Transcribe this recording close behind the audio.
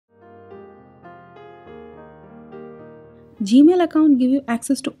Gmail account give you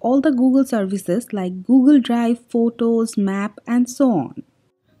access to all the Google services like Google Drive, Photos, Map, and so on.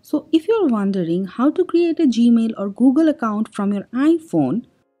 So if you're wondering how to create a Gmail or Google account from your iPhone,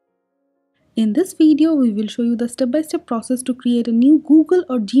 in this video we will show you the step-by-step process to create a new Google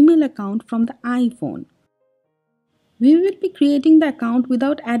or Gmail account from the iPhone. We will be creating the account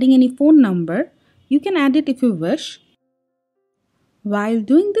without adding any phone number. You can add it if you wish. While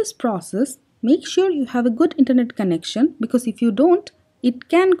doing this process, make sure you have a good internet connection because if you don't, it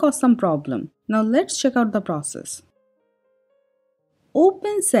can cause some problem. Now let's check out the process.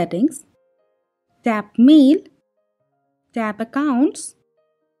 Open Settings, tap Mail, tap Accounts,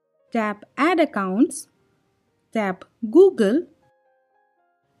 tap Add Accounts, tap Google.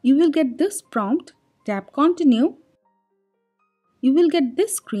 You will get this prompt, tap Continue. You will get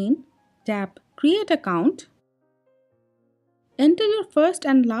this screen, tap Create Account. Enter your first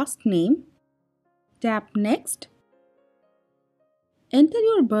and last name, tap Next. Enter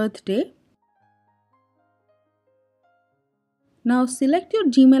your birthday. Now select your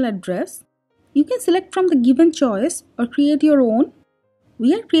Gmail address. You can select from the given choice or create your own.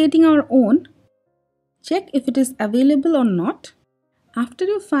 We are creating our own. Check if it is available or not. After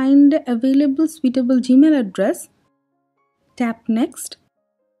you find the available suitable Gmail address, tap Next.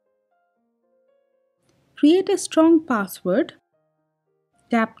 Create a strong password.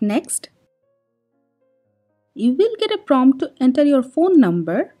 Tap Next. You will get a prompt to enter your phone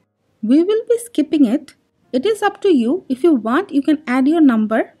number. We will be skipping it. It is up to you. If you want, you can add your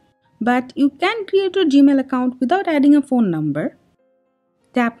number, but you can create your Gmail account without adding a phone number.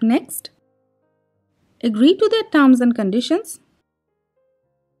 Tap Next. Agree to their terms and conditions.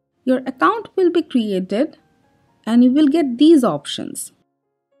 Your account will be created and you will get these options.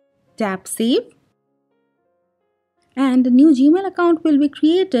 Tap Save. And a new Gmail account will be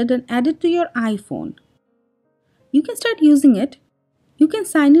created and added to your iPhone. You can start using it. You can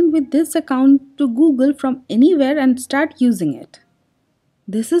sign in with this account to Google from anywhere and start using it.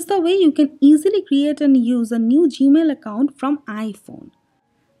 This is the way you can easily create and use a new Gmail account from iPhone.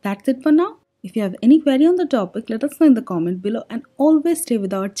 That's it for now. If you have any query on the topic, let us know in the comment below and always stay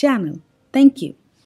with our channel. Thank you.